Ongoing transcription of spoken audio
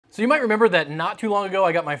So you might remember that not too long ago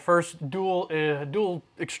I got my first dual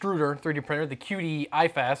extruder 3D printer, the QIDI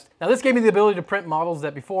iFast. Now this gave me the ability to print models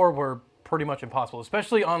that before were pretty much impossible,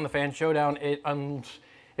 especially on the Fan Showdown. It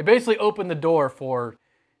basically opened the door for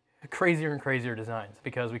crazier and crazier designs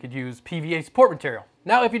because we could use PVA support material.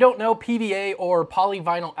 Now if you don't know, PVA or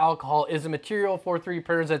polyvinyl alcohol is a material for 3D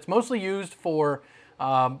printers that's mostly used for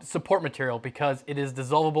support material because it is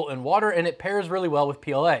dissolvable in water and it pairs really well with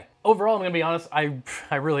PLA. Overall, I'm gonna be honest,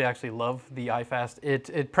 I really actually love the iFast.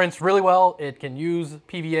 It prints really well, it can use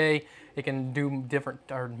PVA, it can do different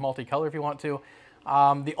or multicolor if you want to.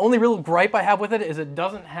 The only real gripe I have with it is it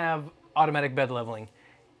doesn't have automatic bed leveling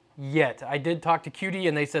yet. I did talk to QIDI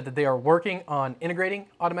and they said that they are working on integrating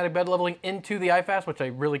automatic bed leveling into the iFast, which I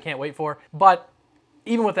really can't wait for. But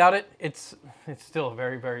even without it, it's still a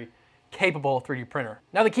very, very capable 3D printer.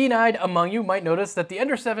 Now the keen-eyed among you might notice that the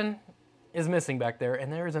Ender 7 is missing back there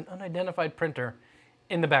and there is an unidentified printer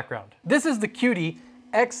in the background. This is the QIDI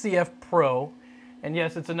X-CF Pro, and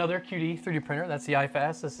yes, it's another QIDI 3D printer. That's the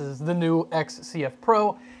iFast. This is the new X-CF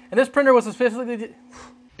Pro, and this printer was specifically...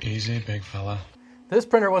 Easy, big fella. This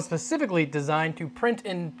printer was specifically designed to print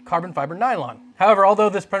in carbon fiber nylon. However, although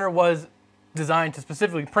this printer was designed to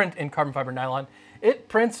specifically print in carbon fiber nylon, it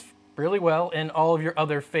prints really well in all of your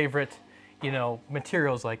other favorite,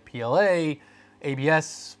 materials like PLA,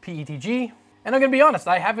 ABS, PETG. And I'm gonna be honest,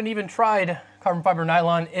 I haven't even tried carbon fiber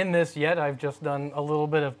nylon in this yet. I've just done a little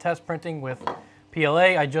bit of test printing with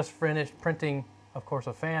PLA. I just finished printing, of course,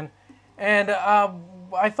 a fan. And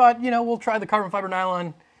I thought, we'll try the carbon fiber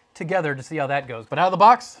nylon together to see how that goes. But out of the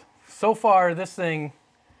box, so far, this thing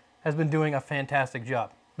has been doing a fantastic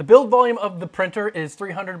job. The build volume of the printer is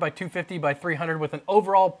 300 by 250 by 300 with an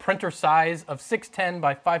overall printer size of 610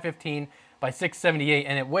 by 515 by 678,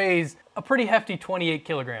 and it weighs a pretty hefty 28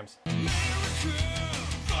 kilograms.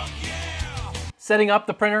 Setting up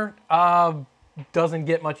the printer doesn't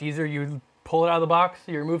get much easier. You pull it out of the box,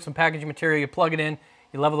 you remove some packaging material, you plug it in,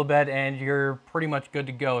 you level the bed, and you're pretty much good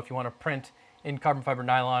to go if you want to print in carbon fiber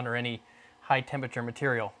nylon or any high temperature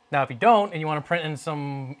material. Now if you don't and you want to print in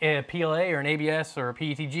some PLA or an ABS or a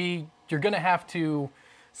PETG, you're going to have to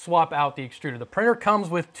swap out the extruder. The printer comes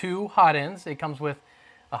with two hot ends. It comes with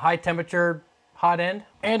a high temperature hot end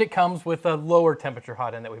and it comes with a lower temperature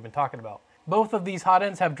hot end that we've been talking about. Both of these hot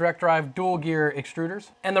ends have direct drive dual gear extruders,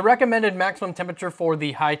 and the recommended maximum temperature for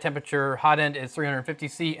the high temperature hot end is 350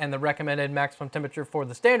 C and the recommended maximum temperature for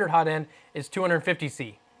the standard hot end is 250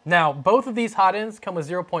 C. Now, both of these hot ends come with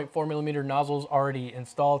 0.4 millimeter nozzles already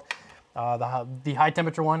installed. The high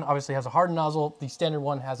temperature one obviously has a hardened nozzle, the standard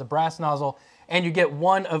one has a brass nozzle, and you get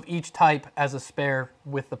one of each type as a spare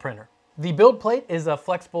with the printer. The build plate is a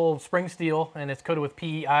flexible spring steel and it's coated with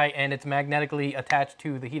PEI and it's magnetically attached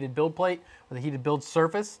to the heated build plate or the heated build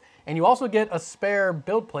surface. And you also get a spare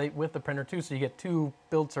build plate with the printer too, so you get two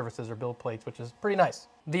build surfaces or build plates, which is pretty nice.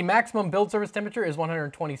 The maximum build surface temperature is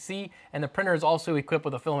 120 C, and the printer is also equipped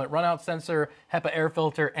with a filament runout sensor, HEPA air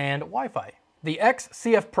filter, and Wi-Fi. The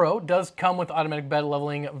X-CF Pro does come with automatic bed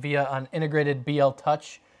leveling via an integrated BL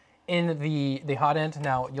Touch in the hot end.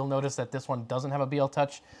 Now, you'll notice that this one doesn't have a BL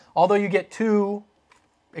Touch. Although you get two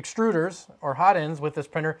extruders or hot ends with this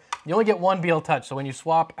printer, you only get one BL Touch. So when you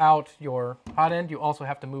swap out your hot end, you also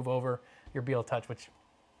have to move over your BL Touch, which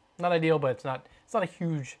not ideal, but it's not a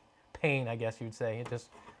huge pain, I guess you'd say. It just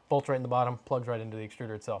bolts right in the bottom, plugs right into the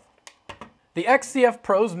extruder itself. The X-CF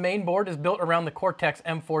Pro's main board is built around the Cortex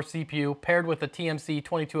M4 CPU paired with the TMC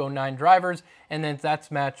 2209 drivers, and then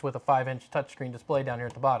that's matched with a 5-inch touchscreen display down here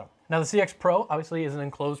at the bottom. Now the CX Pro obviously is an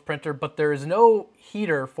enclosed printer, but there is no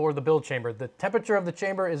heater for the build chamber. The temperature of the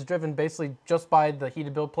chamber is driven basically just by the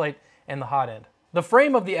heated build plate and the hot end. The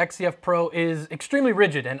frame of the X-CF Pro is extremely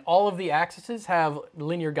rigid, and all of the axes have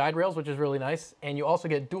linear guide rails, which is really nice, and you also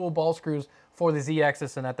get dual ball screws for the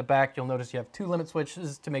Z-axis, and at the back you'll notice you have two limit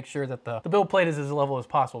switches to make sure that the build plate is as level as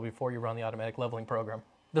possible before you run the automatic leveling program.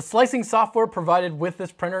 The slicing software provided with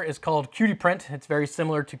this printer is called QIDI Print. It's very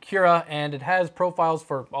similar to Cura, and it has profiles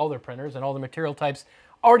for all their printers and all the material types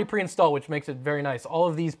already pre-installed, which makes it very nice. All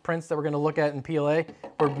of these prints that we're going to look at in PLA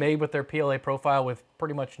were made with their PLA profile with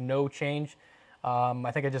pretty much no change.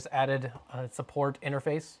 I think I just added a support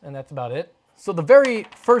interface, and that's about it. So the very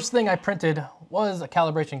first thing I printed was a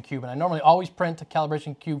calibration cube, and I normally always print a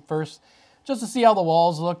calibration cube first, just to see how the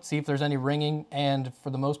walls look, see if there's any ringing, and for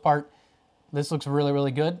the most part, this looks really,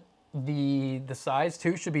 really good. The size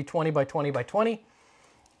too should be 20 by 20 by 20,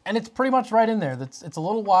 and it's pretty much right in there. It's a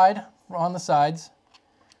little wide on the sides,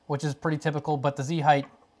 which is pretty typical, but the Z height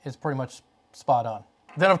is pretty much spot on.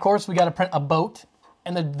 Then of course we got to print a boat.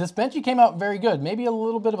 And this benchy came out very good. Maybe a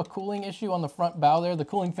little bit of a cooling issue on the front bow there. The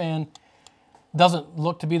cooling fan Doesn't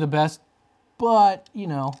look to be the best, but, you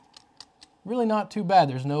know, really not too bad.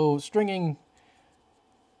 There's no stringing.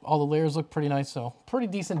 All the layers look pretty nice, so pretty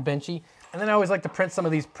decent benchy. And then I always like to print some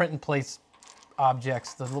of these print in place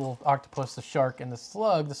objects, the little octopus, the shark, and the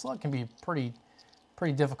slug. The slug can be pretty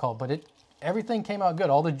difficult, but everything came out good.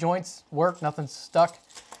 All the joints work, nothing's stuck.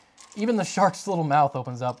 Even the shark's little mouth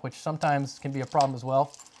opens up, which sometimes can be a problem as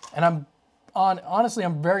well. And honestly,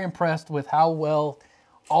 I'm very impressed with how well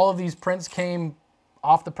all of these prints came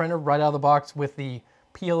off the printer right out of the box with the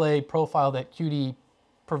PLA profile that QIDI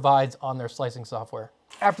provides on their slicing software.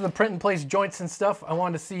 After the print in place joints and stuff, I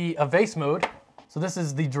wanted to see a vase mode. So this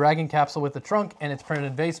is the Dragon capsule with the trunk, and it's printed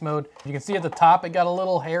in vase mode. You can see at the top, it got a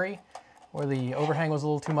little hairy, where the overhang was a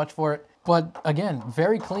little too much for it. But again,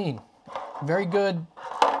 very clean. Very good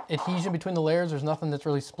adhesion between the layers. There's nothing that's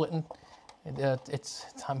really splitting.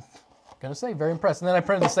 I'm gonna say, very impressed. And then I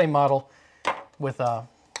printed the same model with a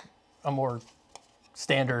more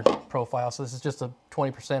standard profile. So this is just a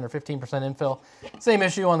 20% or 15% infill. Same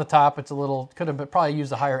issue on the top. It's a little, could have probably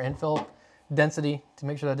used a higher infill density to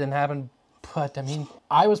make sure that didn't happen. But I mean,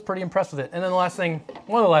 I was pretty impressed with it. And then the last thing,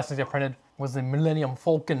 one of the last things I printed was the Millennium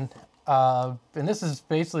Falcon. And this is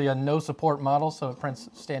basically a no support model. So it prints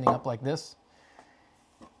standing up like this.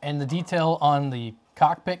 And the detail on the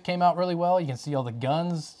cockpit came out really well. You can see all the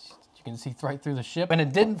guns. You can see right through the ship, and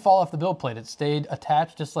it didn't fall off the build plate. It stayed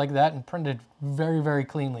attached just like that and printed very, very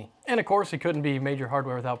cleanly. And of course, it couldn't be major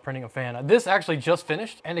hardware without printing a fan. This actually just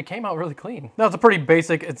finished, and it came out really clean. Now, it's a pretty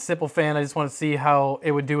basic and simple fan. I just want to see how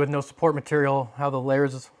it would do with no support material, how the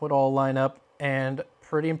layers would all line up, and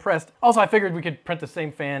pretty impressed. Also, I figured we could print the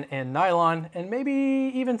same fan in nylon and maybe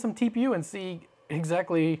even some TPU and see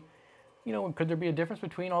exactly, you know, could there be a difference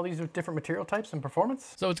between all these different material types and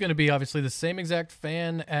performance? So it's going to be obviously the same exact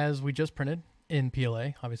fan as we just printed in PLA,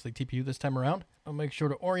 obviously TPU this time around. I'll make sure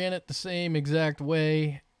to orient it the same exact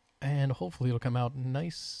way, and hopefully it'll come out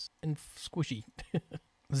nice and squishy.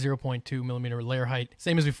 0.2 millimeter layer height,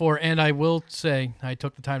 same as before. And I will say, I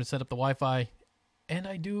took the time to set up the Wi-Fi, and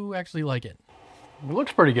I do actually like it. It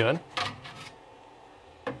looks pretty good.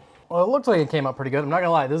 Well, it looks like it came out pretty good. I'm not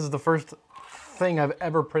gonna lie, this is the first thing I've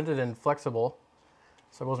ever printed in flexible,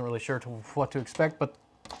 so I wasn't really sure what to expect, but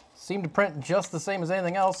seemed to print just the same as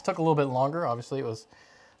anything else. Took a little bit longer. Obviously, it was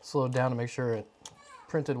slowed down to make sure it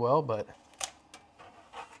printed well, but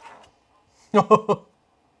so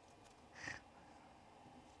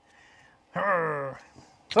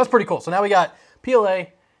that's pretty cool. So now we got PLA,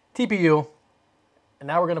 TPU, and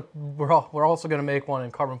now we're also gonna make one in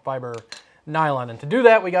carbon fiber nylon. And to do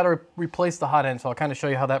that, we got to replace the hot end. So I'll kind of show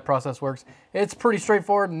you how that process works. It's pretty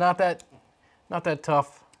straightforward, not that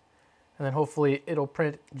tough. And then hopefully it'll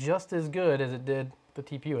print just as good as it did the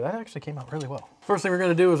TPU. That actually came out really well. First thing we're going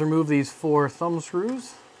to do is remove these 4 thumb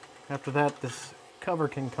screws. After that, this cover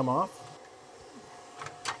can come off.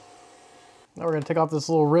 Now we're going to take off this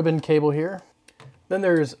little ribbon cable here. Then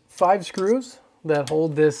there's 5 screws that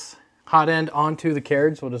hold this hot end onto the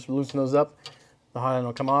carriage. So we'll just loosen those up. The hot end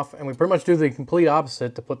will come off, and we pretty much do the complete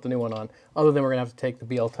opposite to put the new one on. Other than we're gonna have to take the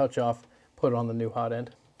BL Touch off, put it on the new hot end.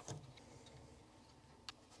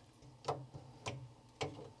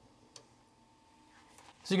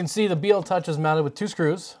 So you can see the BL Touch is mounted with 2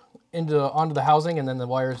 screws onto the housing, and then the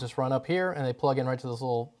wires just run up here, and they plug in right to this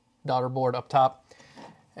little daughter board up top.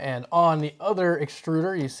 And on the other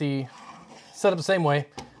extruder, you see, set up the same way.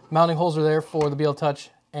 Mounting holes are there for the BL Touch,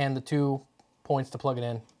 and the 2 points to plug it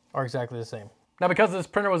in are exactly the same. Now, because this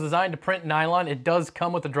printer was designed to print nylon, it does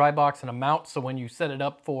come with a dry box and a mount. So when you set it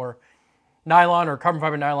up for nylon or carbon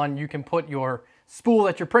fiber nylon, you can put your spool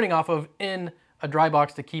that you're printing off of in a dry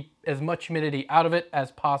box to keep as much humidity out of it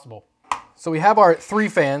as possible. So we have our 3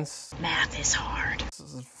 fans. Math is hard. This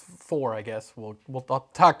is 4, I guess. I'll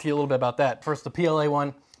talk to you a little bit about that. First, the PLA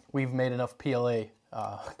one. We've made enough PLA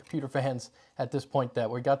computer fans at this point that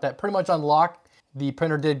we got that pretty much on lock. The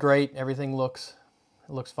printer did great. Everything looks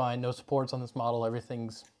fine. No supports on this model.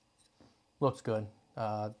 Looks good.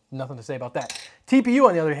 Nothing to say about that. TPU,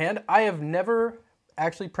 on the other hand, I have never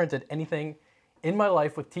actually printed anything in my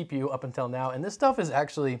life with TPU up until now, and this stuff is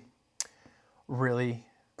actually really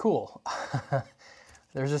cool.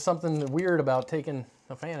 There's just something weird about taking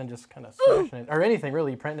a fan and just kind of smashing it, or anything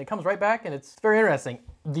really, printing. It comes right back, and it's very interesting.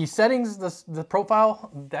 The settings, the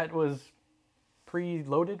profile that was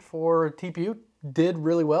preloaded for TPU did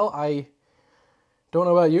really well. I don't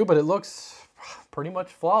know about you, but it looks pretty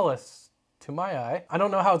much flawless to my eye. I don't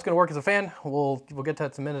know how it's going to work as a fan. We'll get to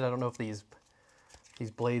that in a minute. I don't know if these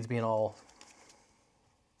blades being all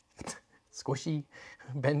squishy,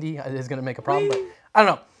 bendy is going to make a problem, but I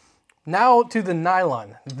don't know. Now to the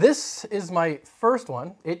nylon. This is my first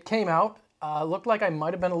one. It came out Looked like I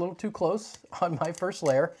might have been a little too close on my first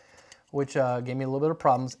layer, which gave me a little bit of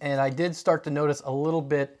problems. And I did start to notice a little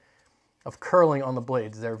bit of curling on the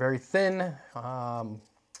blades. They're very thin.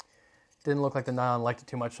 Didn't look like the nylon liked it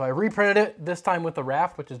too much. So I reprinted it, this time with the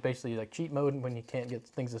raft, which is basically like cheat mode when you can't get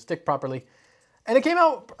things to stick properly. And it came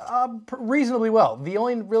out reasonably well. The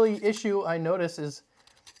only really issue I noticed is,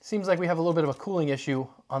 seems like we have a little bit of a cooling issue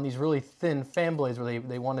on these really thin fan blades where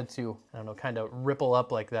they wanted to, I don't know, kind of ripple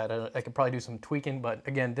up like that. I could probably do some tweaking, but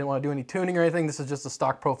again, didn't want to do any tuning or anything. This is just a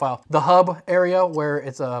stock profile. The hub area where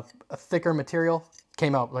it's a thicker material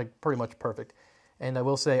came out like pretty much perfect. And I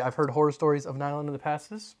will say, I've heard horror stories of nylon in the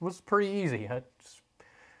past. This was pretty easy. I just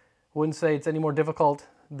wouldn't say it's any more difficult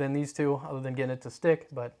than these two other than getting it to stick.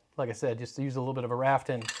 But like I said, just to use a little bit of a raft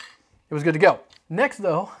and it was good to go. Next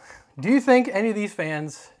though, do you think any of these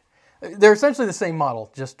fans, they're essentially the same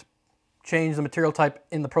model, just change the material type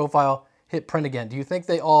in the profile, hit print again. Do you think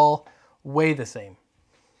they all weigh the same?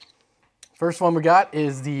 First one we got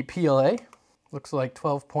is the PLA. Looks like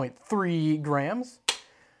 12.3 grams.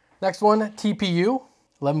 Next one, TPU,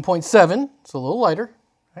 11.7. It's a little lighter.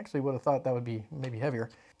 Actually would have thought that would be maybe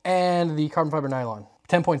heavier. And the carbon fiber nylon,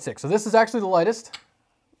 10.6. So this is actually the lightest.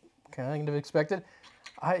 Kind of expected.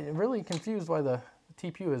 I'm really confused why the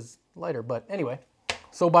TPU is lighter, but anyway.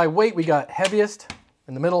 So by weight, we got heaviest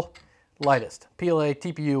in the middle, lightest. PLA,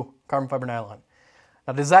 TPU, carbon fiber nylon.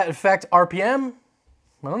 Now, does that affect RPM?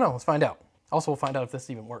 I don't know, let's find out. Also, we'll find out if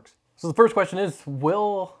this even works. So the first question is,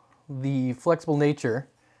 will the flexible nature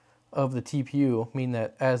of the TPU mean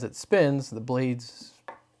that as it spins, the blades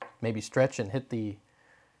maybe stretch and hit the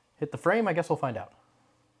frame? I guess we'll find out.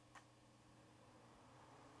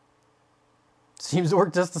 Seems to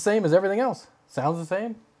work just the same as everything else. Sounds the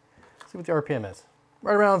same. Let's see what the RPM is.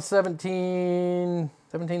 Right around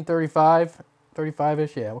 1735,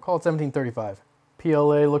 35-ish. Yeah, we'll call it 1735.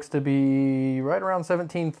 PLA looks to be right around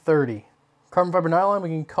 1730. Carbon fiber nylon, we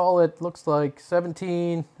can call it, looks like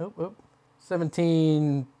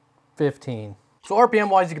 1715. So RPM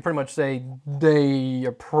wise, you can pretty much say they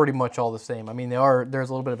are pretty much all the same. I mean, there's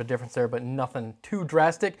a little bit of a difference there, but nothing too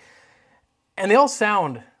drastic. And they all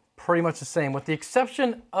sound pretty much the same, with the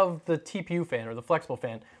exception of the TPU fan, or the flexible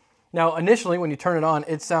fan. Now, initially, when you turn it on,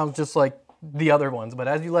 it sounds just like the other ones, but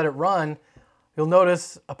as you let it run, you'll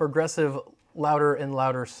notice a progressive louder and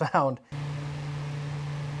louder sound.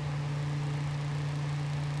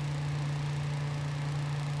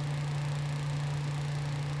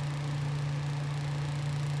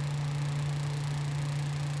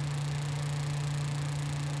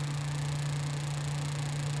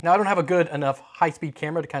 Now, I don't have a good enough high-speed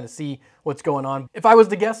camera to kind of see what's going on. If I was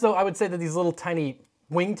to guess, though, I would say that these little tiny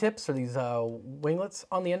wing tips, or these winglets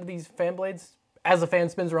on the end of these fan blades, as the fan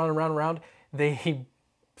spins around and around and around, they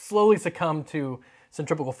slowly succumb to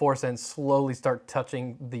centrifugal force and slowly start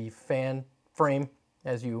touching the fan frame.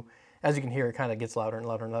 As you can hear, it kind of gets louder and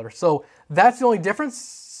louder and louder. So that's the only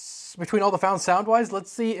difference between all the fans sound-wise.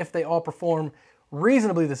 Let's see if they all perform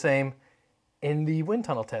reasonably the same in the wind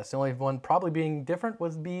tunnel test. The only one probably being different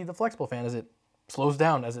would be the flexible fan, as it slows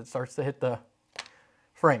down as it starts to hit the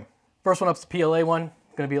frame. First one up's the PLA one.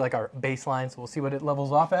 Gonna be like our baseline, so we'll see what it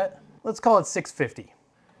levels off at. Let's call it 650.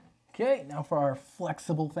 Okay, now for our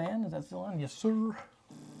flexible fan. Is that still on? Yes, sir.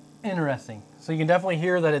 Interesting. So you can definitely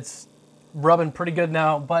hear that it's rubbing pretty good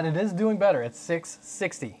now, but it is doing better. It's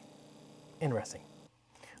 660. Interesting.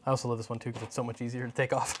 I also love this one too because it's so much easier to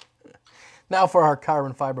take off. Now for our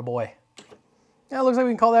carbon fiber boy. Yeah, it looks like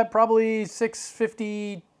we can call that probably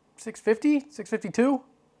 650, 650, 652,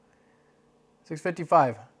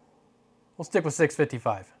 655. We'll stick with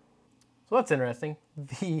 655. So that's interesting.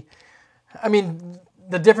 I mean,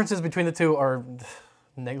 the differences between the two are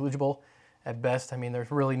negligible at best. I mean,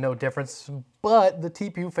 there's really no difference, but the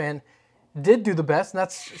TPU fan did do the best, and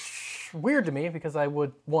that's weird to me because I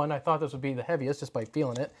thought this would be the heaviest just by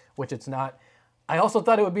feeling it, which it's not. I also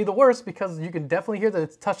thought it would be the worst because you can definitely hear that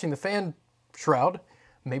it's touching the fan shroud.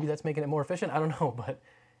 Maybe that's making it more efficient, I don't know, but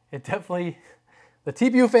it definitely, the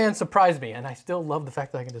TPU fan surprised me, and I still love the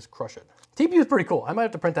fact that I can just crush it. TPU is pretty cool. I might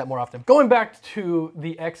have to print that more often. Going back to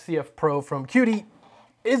the X-CF Pro from QIDI,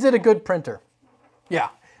 is it a good printer? Yeah,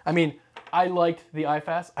 I mean, I liked the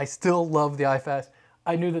iFast. I still love the iFast.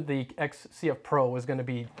 I knew that the X-CF Pro was going to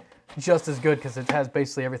be just as good because it has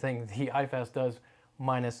basically everything the iFast does,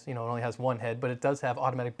 minus, it only has one head, but it does have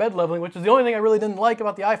automatic bed leveling, which is the only thing I really didn't like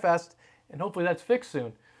about the iFast, and hopefully that's fixed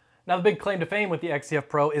soon. Now, the big claim to fame with the X-CF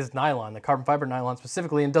Pro is nylon, the carbon fiber nylon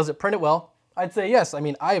specifically, and does it print it well? I'd say yes. I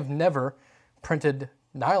mean, I have never printed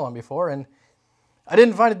nylon before, and I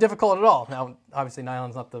didn't find it difficult at all. Now, obviously,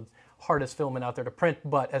 nylon's not the hardest filament out there to print,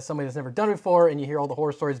 but as somebody that's never done it before and you hear all the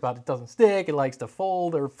horror stories about it doesn't stick, it likes to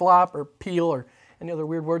fold or flop or peel or any other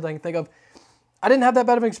weird words I can think of, I didn't have that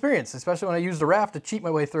bad of an experience, especially when I used a raft to cheat my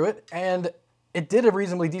way through it, and it did a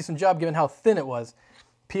reasonably decent job given how thin it was.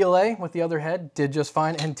 PLA with the other head did just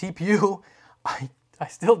fine, and TPU, I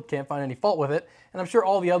still can't find any fault with it, and I'm sure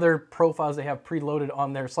all the other profiles they have preloaded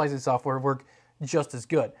on their slicing software work just as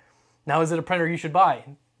good. Now, is it a printer you should buy?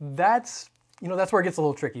 That's where it gets a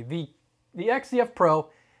little tricky. The X-CF Pro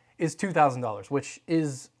is $2,000, which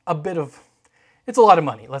is it's a lot of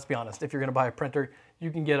money, let's be honest. If you're gonna buy a printer, you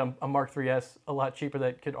can get a Mark III's a lot cheaper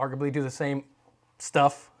that could arguably do the same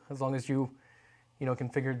stuff as long as you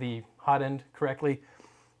configure the hot end correctly.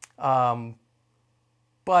 But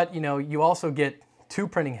you also get 2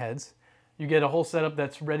 printing heads. You get a whole setup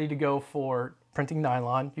that's ready to go for printing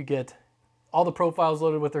nylon. You get all the profiles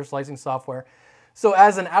loaded with their slicing software. So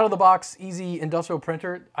as an out-of-the-box, easy industrial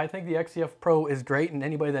printer, I think the X-CF Pro is great, and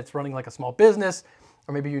anybody that's running like a small business,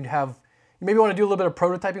 or maybe you maybe want to do a little bit of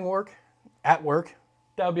prototyping work at work,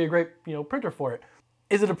 that would be a great printer for it.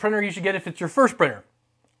 Is it a printer you should get if it's your first printer?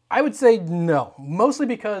 I would say no, mostly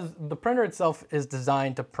because the printer itself is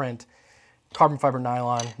designed to print carbon fiber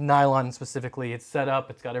nylon specifically. It's set up,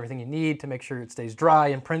 it's got everything you need to make sure it stays dry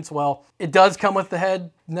and prints well. It does come with the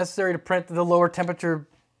head necessary to print the lower temperature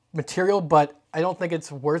material, but I don't think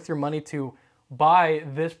it's worth your money to buy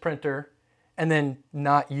this printer and then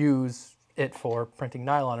not use it for printing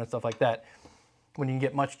nylon and stuff like that, when you can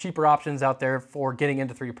get much cheaper options out there for getting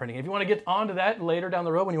into 3D printing. If you want to get onto that later down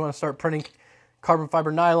the road, when you want to start printing carbon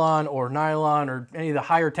fiber nylon or any of the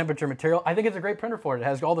higher temperature material, I think it's a great printer for it. It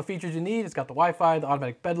has all the features you need. It's got the Wi-Fi, the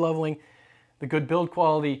automatic bed leveling, the good build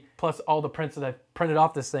quality, plus all the prints that I've printed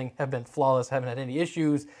off this thing have been flawless, haven't had any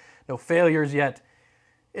issues, no failures yet.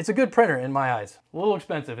 It's a good printer in my eyes. A little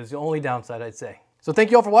expensive is the only downside, I'd say. So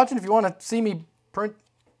thank you all for watching. If you want to see me print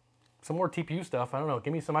some more TPU stuff, I don't know,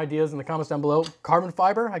 give me some ideas in the comments down below. Carbon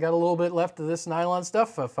fiber, I got a little bit left of this nylon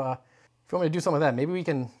stuff. If you want me to do some of that, maybe we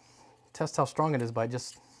can test how strong it is by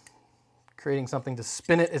just creating something to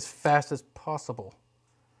spin it as fast as possible.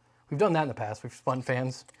 We've done that in the past. We've spun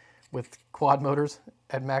fans with quad motors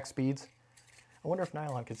at max speeds. I wonder if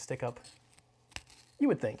nylon could stick up. You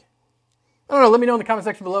would think. I don't know, let me know in the comment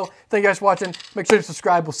section below. Thank you guys for watching. Make sure to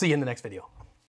subscribe. We'll see you in the next video.